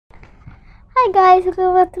Hi guys,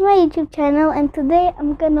 welcome back to my YouTube channel, and today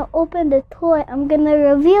I'm gonna open the toy. I'm gonna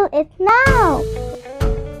reveal it now.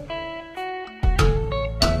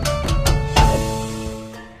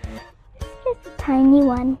 It's just a tiny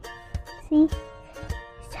one. See?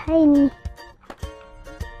 It's tiny.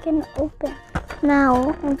 I'm gonna open.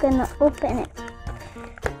 Now I'm gonna open it.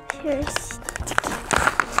 Here's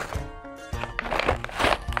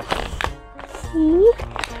see?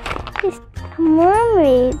 It's a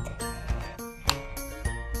mermaid.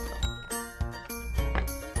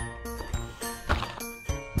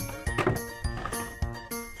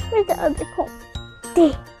 Where's the other comb?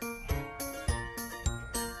 There.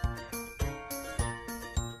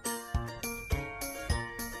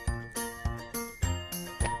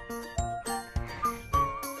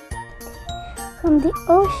 From the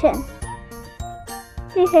ocean.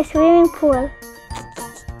 This is a swimming pool.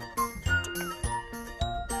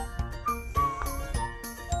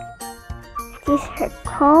 This is her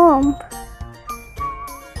comb.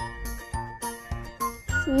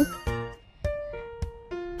 See?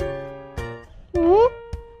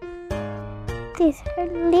 This is her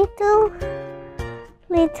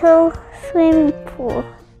little swimming pool.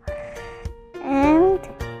 And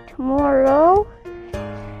tomorrow,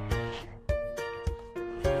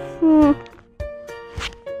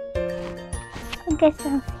 I'll get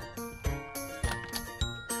something.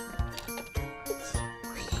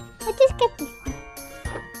 I'll just get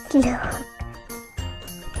this one. Look.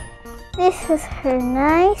 This is her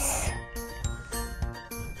nice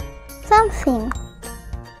something.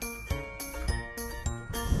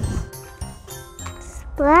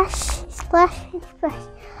 Splash, splash, splash.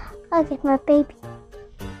 I'll get my baby.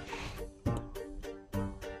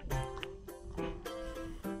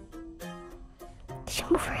 Did she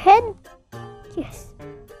move her head? Yes.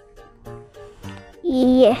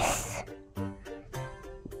 Yes.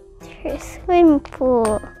 It's her swimming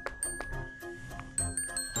pool.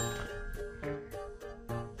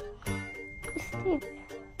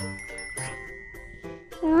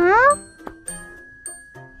 Now,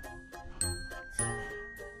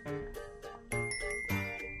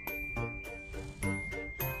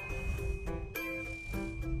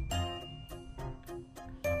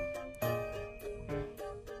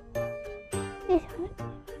 this one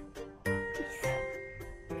is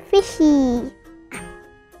fishy.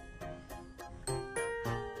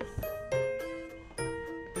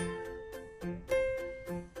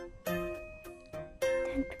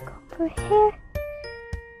 Time to comb her hair.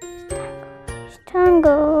 It's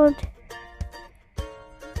tangled.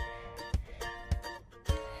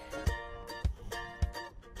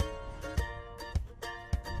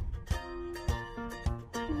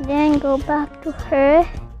 Then go back to her.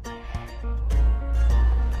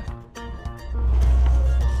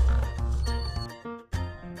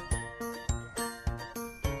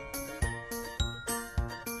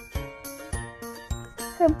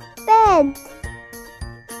 Her bed.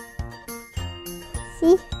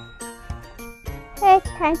 See? Her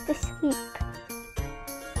time to sleep.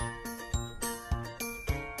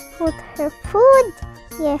 Put her food.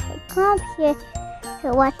 Here her comb. Here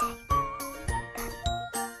her water.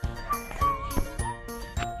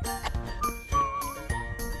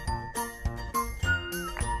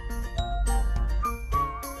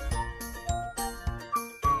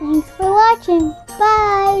 Thanks for watching.